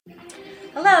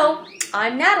Hello,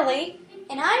 I'm Natalie.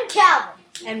 And I'm Calvin.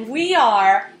 And we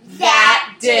are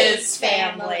That Diz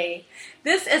Family.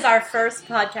 This is our first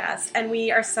podcast, and we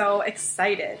are so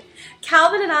excited.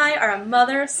 Calvin and I are a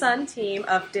mother-son team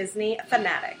of Disney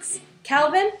fanatics.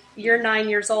 Calvin, you're 9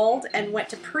 years old and went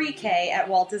to pre-K at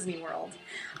Walt Disney World.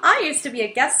 I used to be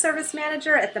a guest service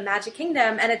manager at the Magic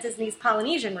Kingdom and at Disney's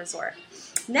Polynesian Resort.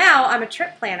 Now I'm a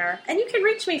trip planner, and you can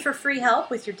reach me for free help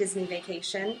with your Disney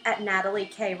vacation at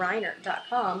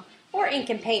nataliekreiner.com or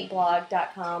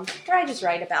inkandpaintblog.com, where I just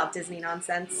write about Disney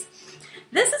nonsense.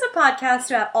 This is a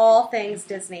podcast about all things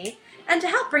Disney, and to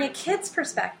help bring a kid's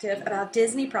perspective about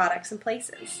Disney products and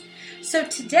places. So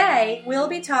today, we'll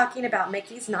be talking about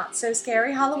Mickey's Not So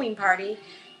Scary Halloween Party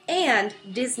and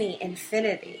Disney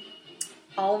Infinity.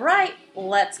 All right,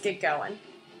 let's get going.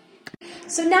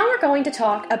 So now we're going to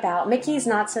talk about Mickey's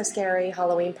Not So Scary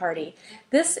Halloween Party.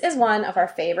 This is one of our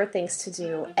favorite things to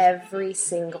do every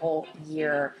single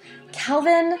year.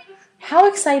 Calvin, how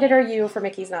excited are you for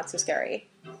Mickey's Not So Scary?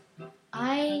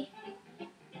 I'm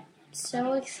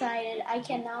so excited. I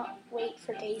cannot wait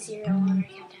for day 0 on our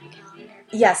countdown calendar.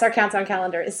 Yes, our countdown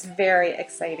calendar is very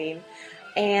exciting.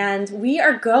 And we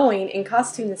are going in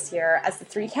costume this year as the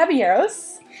Three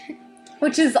Caballeros,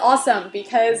 which is awesome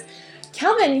because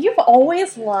Calvin, you've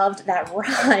always loved that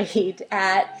ride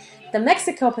at the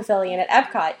Mexico Pavilion at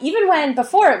Epcot, even when,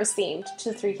 before it was themed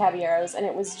to the Three Caballeros, and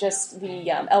it was just the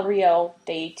El Rio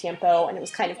de Tiempo, and it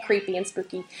was kind of creepy and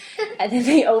spooky, and then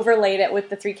they overlaid it with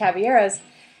the Three Caballeros.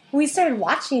 We started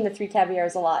watching the Three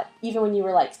Caballeros a lot, even when you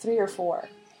were like 3 or 4.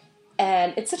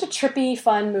 And it's such a trippy,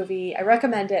 fun movie. I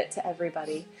recommend it to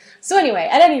everybody. So anyway,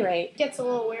 at any rate, It gets a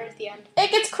little weird at the end.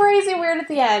 it gets crazy weird at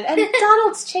the end. And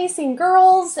Donald's chasing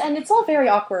girls, and it's all very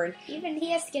awkward. Even he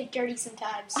has to get dirty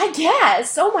sometimes. I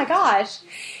guess. Oh my gosh.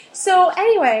 So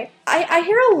anyway, I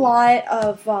hear a lot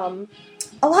of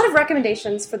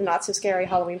recommendations for the Not So Scary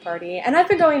Halloween Party, and I've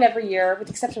been going every year, with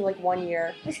the exception of like 1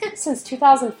 year, since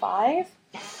 2005.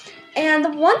 And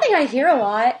the one thing I hear a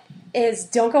lot is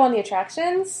don't go on the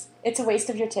attractions. It's a waste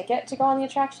of your ticket to go on the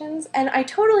attractions. And I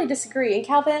totally disagree. And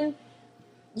Calvin,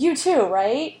 you too,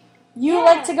 right? You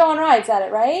like to go on rides at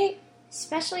it, right?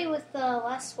 Especially with the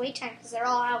less wait time because they're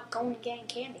all out going and getting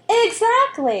candy.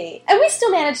 Exactly. And we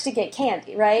still manage to get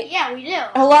candy, right? Yeah, we do.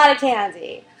 A lot of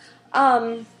candy.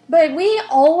 But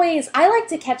I like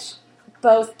to catch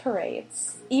both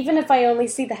parades, even if I only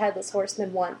see the Headless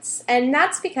Horseman once. And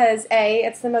that's because, A,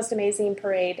 it's the most amazing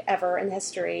parade ever in the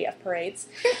history of parades.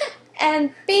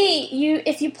 And B,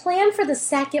 if you plan for the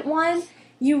second one,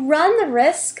 you run the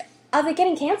risk of it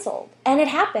getting canceled. And it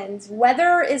happens.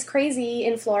 Weather is crazy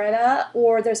in Florida,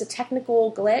 or there's a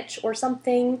technical glitch, or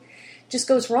something just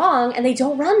goes wrong, and they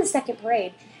don't run the second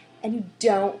parade. And you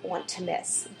don't want to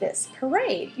miss this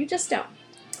parade. You just don't.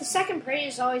 The second parade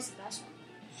is always the best one.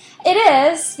 It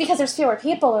is, because there's fewer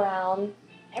people around.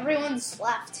 Everyone's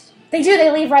left. They do.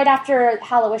 They leave right after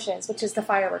Hallowishes, which is the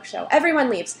fireworks show. Everyone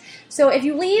leaves. So if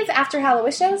you leave after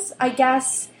Hallowishes, I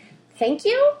guess, thank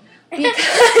you,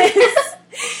 because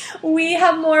we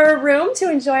have more room to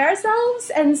enjoy ourselves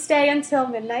and stay until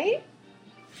midnight.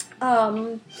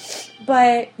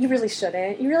 But you really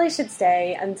shouldn't. You really should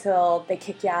stay until they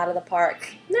kick you out of the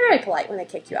park. They're very polite when they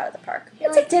kick you out of the park.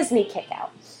 It's a Disney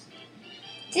kick-out.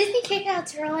 Disney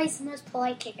kickouts are always the most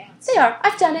polite kickouts. They are.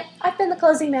 I've done it. I've been the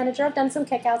closing manager. I've done some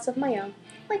kickouts of my own.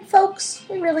 Like, folks,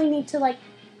 we really need to,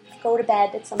 go to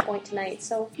bed at some point tonight,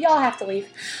 so y'all have to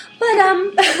leave. But,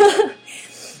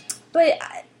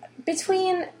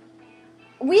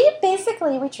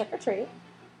 we trick-or-treat,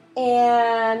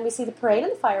 and we see the parade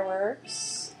and the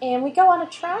fireworks, and we go on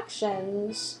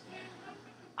attractions.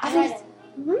 I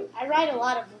ride a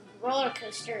lot of roller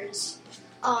coasters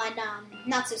on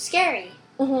Not So Scary.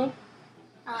 Mm-hmm.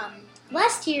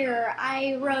 Last year,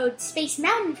 I rode Space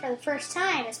Mountain for the first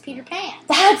time as Peter Pan.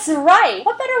 That's right!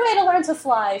 What better way to learn to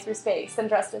fly through space than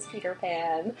dressed as Peter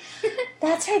Pan?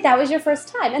 That's right, that was your first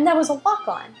time. And that was a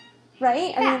walk-on,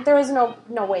 right? I mean, there was no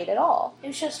wait at all. It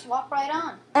was just walk right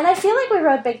on. And I feel like we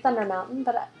rode Big Thunder Mountain,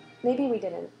 but maybe we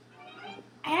didn't.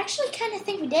 I actually kind of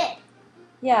think we did.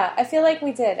 Yeah, I feel like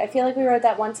we did. I feel like we rode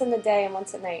that once in the day and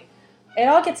once at night. It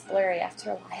all gets blurry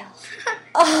after a while.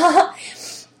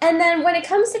 And then when it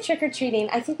comes to trick-or-treating,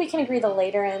 I think we can agree the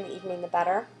later in the evening, the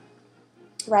better.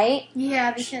 Right?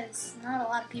 Yeah, because not a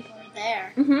lot of people are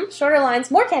there. Mm-hmm. Shorter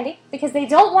lines, more candy, because they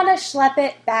don't want to schlep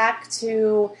it back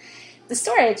to the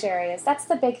storage areas. That's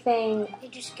the big thing. They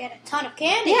just get a ton of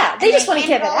candy. Yeah, they just want to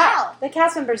give it all out. The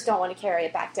cast members don't want to carry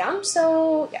it back down,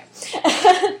 so yeah.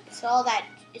 So all that,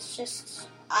 it's just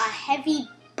a heavy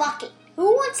bucket. Who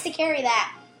wants to carry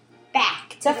that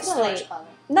back to the storage closet?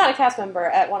 not a cast member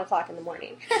at 1 o'clock in the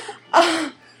morning.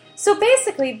 So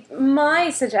basically,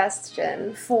 my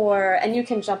suggestion for, and you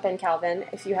can jump in, Calvin,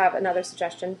 if you have another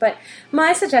suggestion, but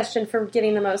my suggestion for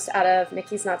getting the most out of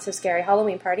Mickey's Not So Scary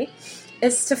Halloween Party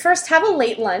is to first have a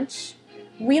late lunch.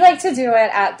 We like to do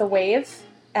it at the Wave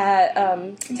at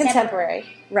Contemporary,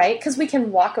 right? Because we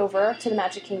can walk over to the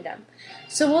Magic Kingdom.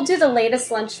 So we'll do the latest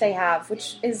lunch they have,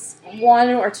 which is 1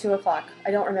 or 2 o'clock.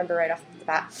 I don't remember right off the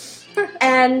bat.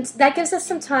 And that gives us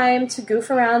some time to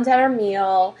goof around at our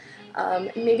meal,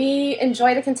 maybe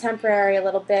enjoy the Contemporary a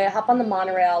little bit, hop on the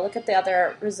monorail, look at the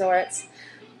other resorts.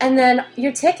 And then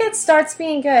your ticket starts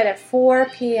being good at 4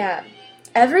 p.m.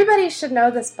 Everybody should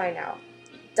know this by now.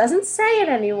 Doesn't say it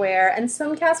anywhere, and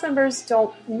some cast members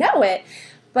don't know it,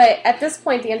 but at this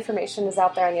point the information is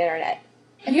out there on the internet.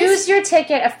 And use your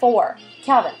ticket at 4.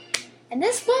 Calvin. And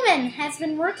this woman has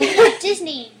been working at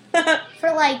Disney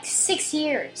for like 6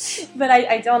 years. But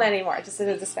I don't anymore, just as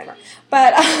a disclaimer.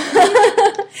 But,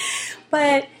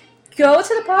 but go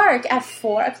to the park at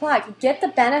 4 o'clock. Get the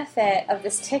benefit of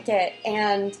this ticket,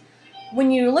 and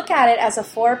when you look at it as a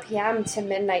 4 p.m. to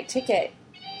midnight ticket,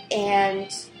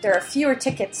 and there are fewer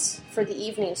tickets for the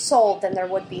evening sold than there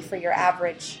would be for your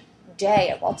average day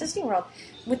at Walt Disney World,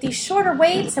 with these shorter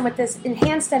waits and with this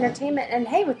enhanced entertainment, and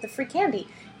hey, with the free candy,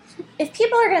 if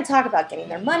people are going to talk about getting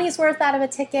their money's worth out of a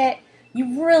ticket,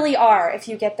 you really are if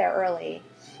you get there early.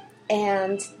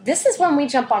 And this is when we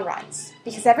jump on rides,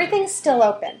 because everything's still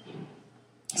open.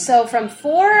 So from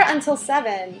 4 until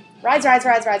 7,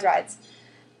 rides.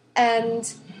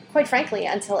 And quite frankly,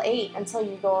 until 8, until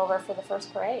you go over for the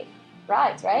first parade.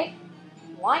 Rides, right?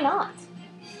 Why not?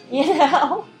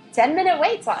 10-minute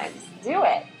wait times. Do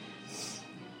it.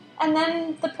 And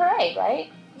then the parade,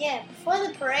 right? Yeah, before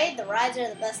the parade, the rides are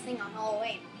the best thing on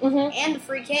Halloween. Mm-hmm. And the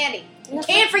free candy. You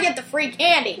can't forget the free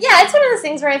candy. Yeah, it's one of those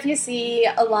things where if you see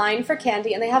a line for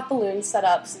candy and they have balloons set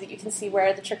up so that you can see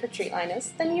where the trick-or-treat line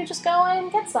is, then you just go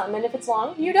and get some. And if it's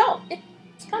long, you don't.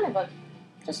 It's kind of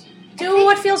just do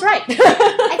what feels right.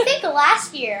 I think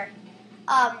last year,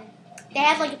 they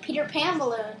had like a Peter Pan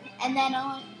balloon, and then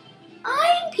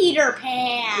I'm Peter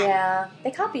Pan. Yeah,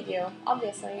 they copied you,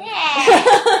 obviously. Yeah.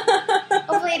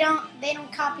 Hopefully they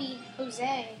don't copy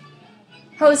Jose.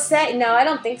 Jose? No, I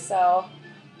don't think so.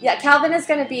 Yeah, Calvin is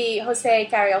going to be Jose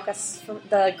Cariocas,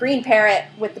 the green parrot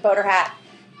with the boater hat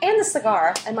and the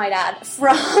cigar, I might add,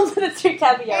 from the Three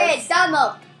Caballeros. Hey,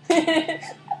 Donald.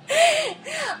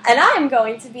 And I'm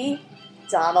going to be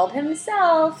Donald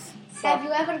himself. So. Have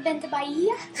you ever been to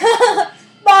Bahia?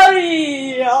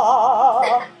 Bahia!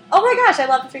 Oh my gosh, I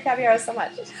love the Three Caballeros so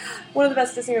much. One of the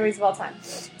best Disney movies of all time.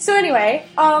 So anyway,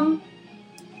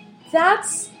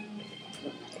 that's...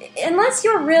 Unless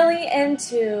you're really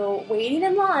into waiting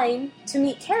in line to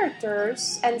meet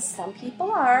characters, and some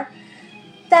people are,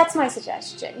 that's my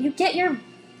suggestion. You get your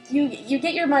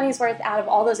money's worth out of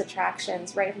all those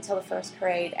attractions right up until the first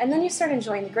parade, and then you start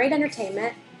enjoying the great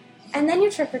entertainment, and then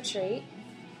you trick or treat,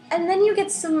 and then you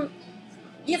get some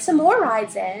more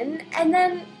rides in, and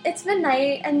then it's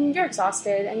midnight, and you're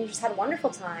exhausted, and you just had a wonderful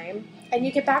time, and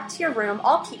you get back to your room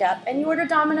all keyed up, and you order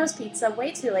Domino's pizza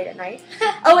way too late at night.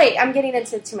 Oh wait, I'm getting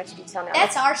into too much detail now.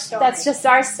 That's our story. That's just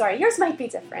our story. Yours might be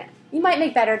different. You might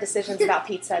make better decisions about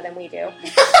pizza than we do.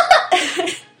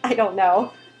 I don't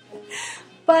know.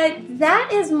 But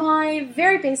that is my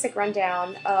very basic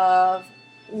rundown of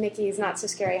Mickey's Not So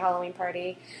Scary Halloween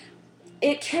Party.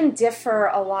 It can differ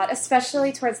a lot,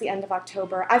 especially towards the end of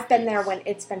October. I've been there when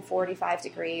it's been 45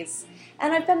 degrees,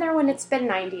 and I've been there when it's been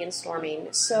 90 and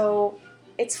storming. So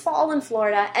it's fall in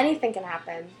Florida. Anything can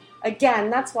happen. Again,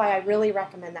 that's why I really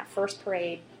recommend that first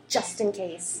parade, just in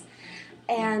case.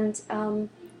 And,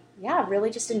 really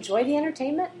just enjoy the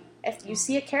entertainment. If you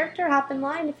see a character, hop in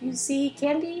line. If you see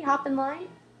candy, hop in line.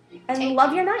 And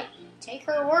love your night. Take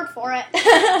her word for it.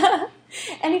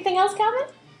 Anything else, Calvin?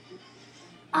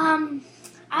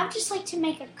 I would just like to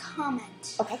make a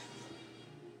comment. Okay.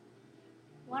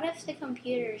 What if the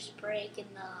computers break and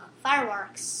the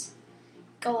fireworks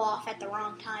go off at the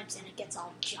wrong times and it gets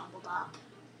all jumbled up?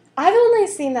 I've only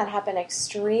seen that happen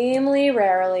extremely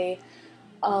rarely.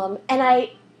 And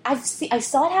I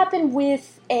saw it happen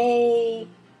with a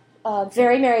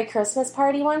Very Merry Christmas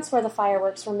party once where the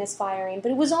fireworks were misfiring,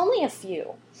 but it was only a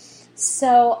few.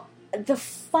 So the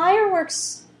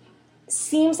fireworks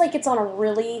seems like it's on a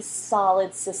really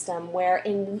solid system where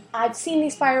I've seen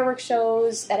these fireworks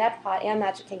shows at Epcot and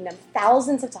Magic Kingdom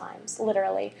thousands of times,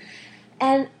 literally,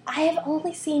 and I have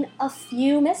only seen a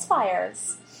few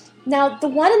misfires. Now, the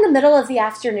one in the middle of the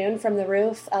afternoon from the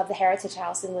roof of the Heritage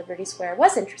House in Liberty Square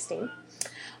was interesting.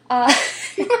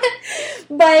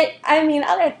 But, I mean,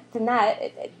 other than that,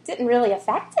 it didn't really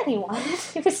affect anyone.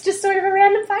 It was just sort of a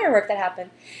random firework that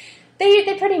happened.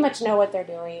 They pretty much know what they're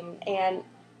doing, and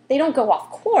they don't go off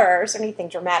course or anything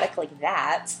dramatic like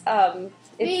that.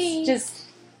 It's just,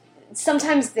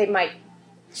 sometimes they might,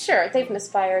 sure, they've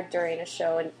misfired during a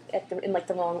show in like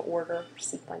the wrong order or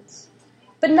sequence.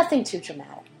 But nothing too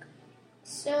dramatic.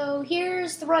 So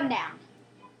here's the rundown.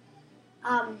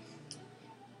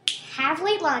 Have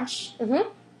late lunch. Mm-hmm.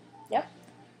 Yep.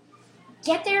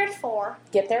 Get there at 4.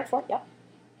 Get there at 4, yep.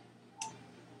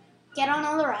 Get on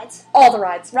all the rides. All the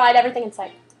rides. Ride everything in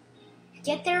sight.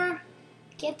 Get there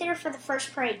for the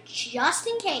first parade, just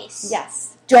in case.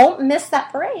 Yes. Don't miss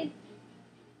that parade.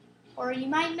 Or you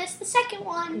might miss the second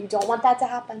one. You don't want that to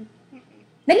happen. Mm-mm.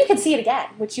 Then you can see it again,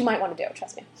 which you might want to do,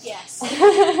 trust me. Yes.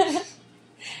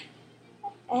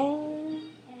 and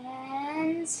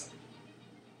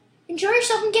enjoy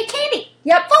yourself and get candy.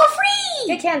 Yep. For free!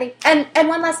 Get candy. And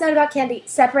one last note about candy.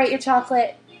 Separate your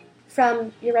chocolate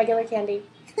from your regular candy.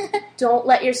 Don't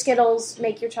let your Skittles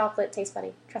make your chocolate taste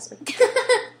funny. Trust me.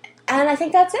 And I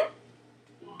think that's it.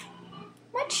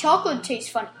 My chocolate tastes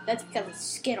funny. That's because of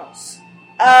Skittles.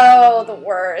 Oh, the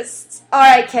worst. All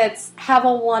right, kids. Have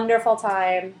a wonderful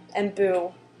time. And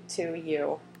boo to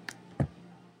you.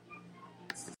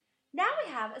 Now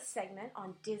we have a segment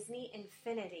on Disney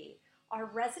Infinity. Our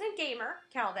resident gamer,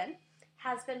 Calvin,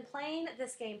 has been playing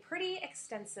this game pretty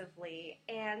extensively,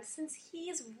 and since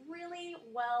he's really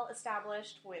well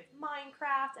established with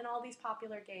Minecraft and all these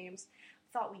popular games,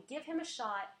 thought we'd give him a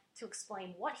shot to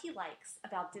explain what he likes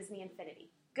about Disney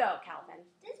Infinity. Go, Calvin.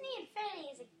 Disney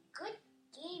Infinity is a good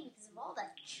game because of all the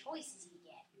choices you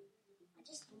get. I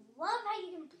just love how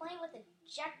you can play with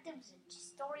objectives and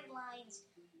storylines,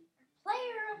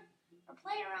 or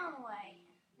play around the way,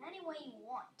 any way you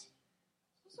want.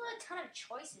 There's also a ton of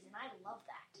choices, and I love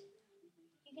that.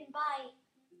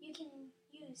 You can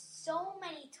use so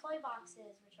many toy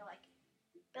boxes, which are like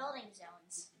building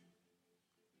zones.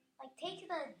 Like, take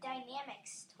the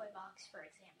Dynamics toy box, for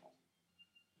example.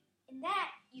 In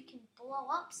that, you can blow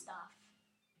up stuff.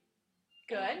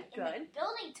 Good. In the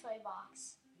building toy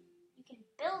box, you can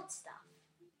build stuff.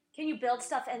 Can you build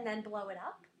stuff and then blow it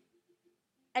up?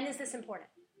 And is this important?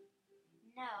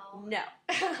 No.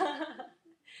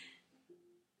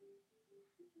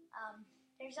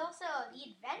 There's also the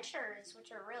adventures,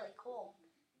 which are really cool,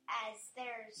 as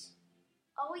there's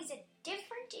always a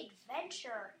different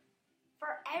adventure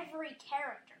for every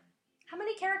character. How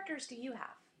many characters do you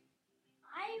have?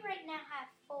 I right now have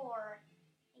 4,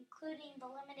 including the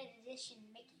limited edition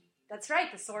Mickey. That's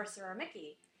right, the Sorcerer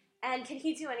Mickey. And can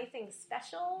he do anything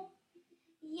special?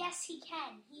 Yes, he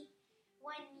can.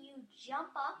 When you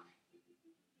jump up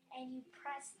and you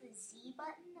press the Z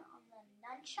button on the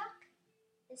nunchuck,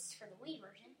 this is for the Wii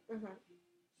version,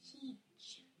 he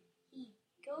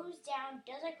goes down,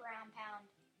 does a ground pound,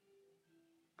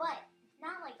 but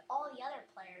not like all the other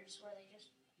players where they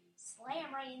just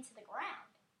slam right into the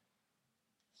ground.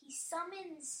 He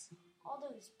summons all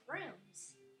those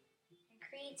brooms and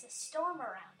creates a storm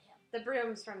around him. The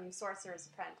brooms from Sorcerer's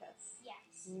Apprentice.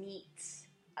 Yes. Neat.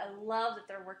 I love that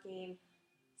they're working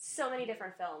so many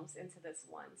different films into this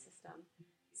one system.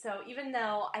 So even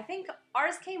though I think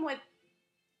ours came with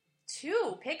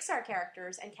 2 Pixar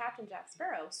characters and Captain Jack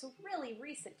Sparrow, so really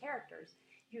recent characters,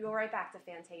 you go right back to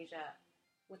Fantasia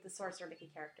with the Sorcerer Mickey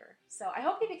character. So I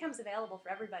hope he becomes available for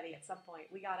everybody at some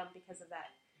point. We got him because of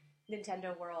that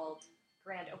Nintendo World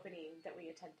grand opening that we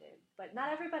attended. But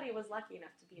not everybody was lucky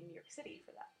enough to be in New York City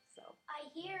for that. So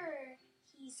I hear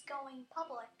he's going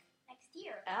public next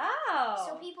year. Oh!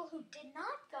 So people who did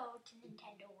not go to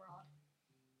Nintendo World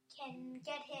can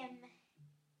get him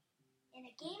in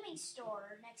a gaming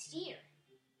store next year.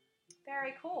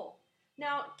 Very cool.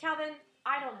 Now, Calvin,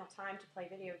 I don't have time to play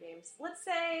video games. Let's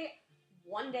say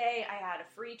one day I had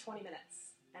a free 20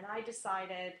 minutes and I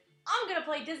decided I'm going to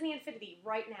play Disney Infinity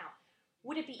right now.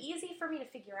 Would it be easy for me to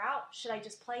figure out, should I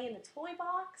just play in the toy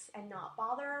box and not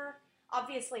bother?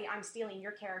 Obviously, I'm stealing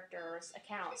your character's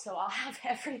account, so I'll have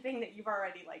everything that you've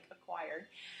already, acquired.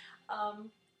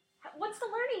 What's the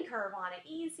learning curve on it?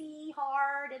 Easy,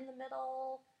 hard, in the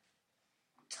middle?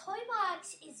 Toy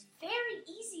box is very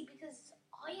easy because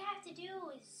all you have to do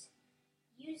is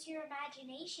use your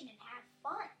imagination and have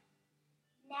fun.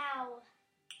 Now,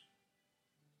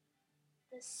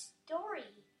 the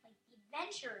story, like the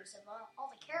adventures of all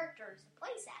the characters, the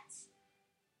playsets,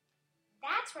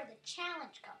 that's where the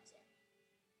challenge comes in.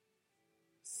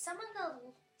 Some of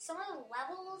the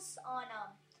levels on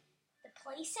the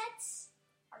playsets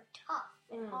are tough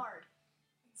and hard,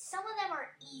 and some of them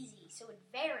are easy, so it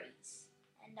varies.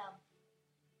 And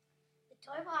the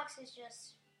Toy Box is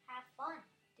just have fun.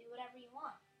 Do whatever you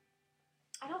want.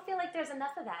 I don't feel like there's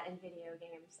enough of that in video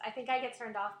games. I think I get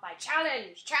turned off by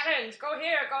challenge, go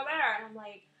here, go there. And I'm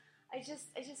like, I just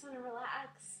want to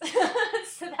relax.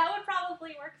 So that would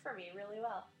probably work for me really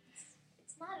well.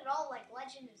 It's not at all like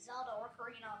Legend of Zelda or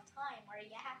Ocarina of Time where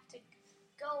you have to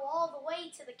go all the way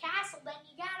to the castle, then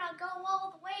you gotta go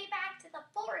all the way back to the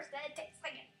forest, and it takes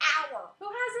like an hour. Who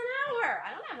has an hour? I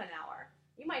don't have an hour.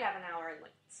 You might have an hour in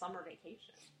like summer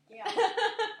vacation. Yeah,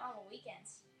 on the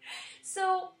weekends.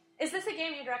 So, is this a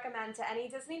game you'd recommend to any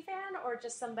Disney fan, or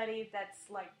just somebody that's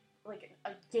like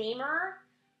a gamer?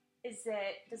 Does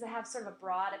it have sort of a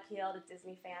broad appeal to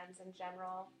Disney fans in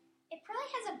general? It probably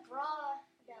has a broad,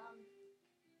 whatever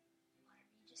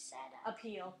you just said,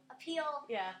 appeal.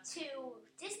 Yeah. To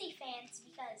Disney fans,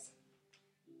 because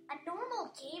a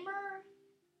normal gamer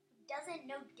who doesn't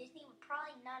know Disney would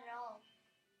probably not at all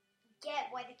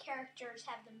get why the characters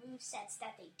have the movesets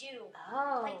that they do.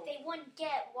 Oh. Like, they wouldn't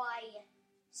get why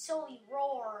Sully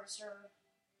roars or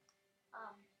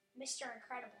Mr.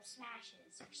 Incredible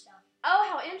smashes or stuff. Oh,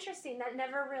 how interesting. That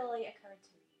never really occurred to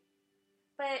me.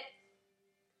 But,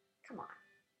 come on.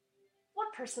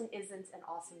 What person isn't an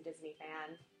awesome Disney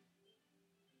fan?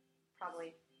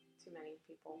 Probably too many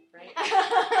people, right?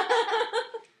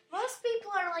 Most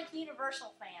people are like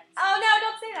Universal fans. Oh, no,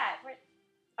 don't say that. We're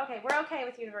okay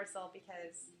with Universal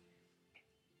because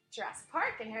Jurassic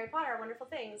Park and Harry Potter are wonderful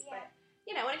things, Yeah. but,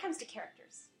 when it comes to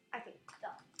characters, I think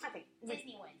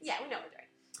Disney wins. Yeah, we know what we're doing.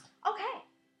 Okay.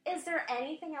 Is there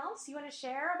anything else you want to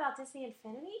share about Disney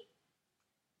Infinity?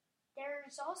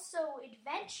 There's also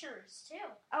adventures,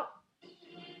 too. Oh,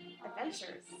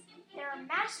 adventures. There are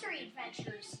mastery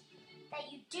adventures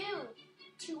that you do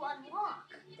to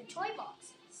unlock the toy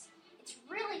boxes. It's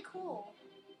really cool.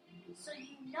 So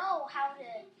you know how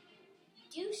to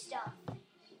do stuff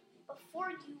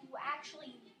before you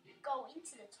actually go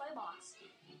into the toy box.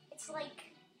 It's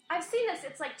like... I've seen this.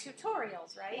 It's like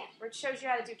tutorials, right? Yeah. Where it shows you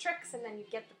how to do tricks, and then you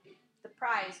get the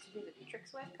prize to do the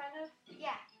tricks with, kind of?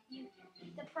 Yeah.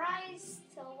 The prize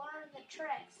to learn the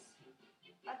tricks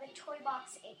are the toy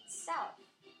box itself.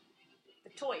 The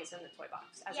toys in the toy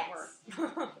box, as Yes. it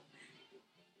were.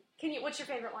 What's your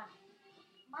favorite one?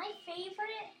 My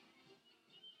favorite...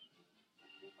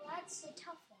 Well, that's a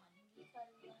tough one,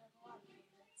 because I have a lot of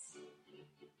favorites.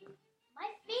 My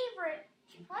favorite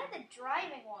is probably the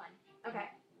driving one. Okay.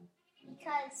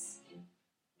 Because,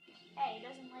 hey, who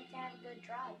doesn't like to have a good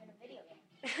drive in a video game?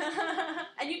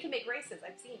 And you can make races.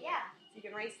 I've seen it. Yeah. You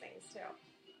can race things, too.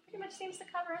 Pretty much seems to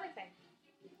cover everything.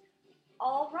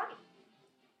 All right.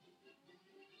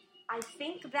 I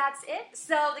think that's it.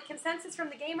 So the consensus from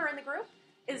the gamer in the group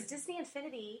is Disney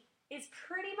Infinity is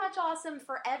pretty much awesome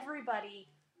for everybody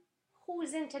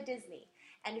who's into Disney.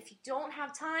 And if you don't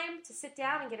have time to sit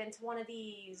down and get into one of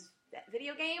these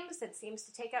video games that seems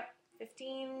to take up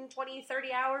 15, 20,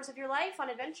 30 hours of your life on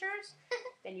adventures,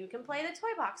 then you can play the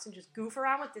toy box and just goof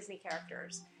around with Disney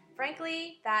characters.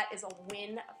 Frankly, that is a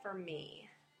win for me.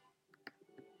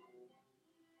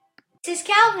 This is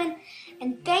Calvin,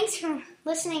 and thanks for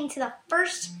listening to the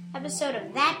first episode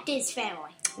of That Diz Family.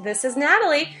 This is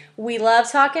Natalie. We love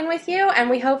talking with you, and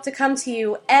we hope to come to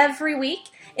you every week.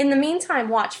 In the meantime,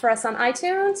 watch for us on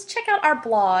iTunes. Check out our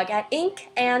blog at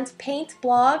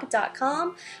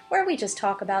inkandpaintblog.com, where we just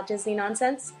talk about Disney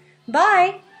nonsense.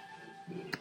 Bye!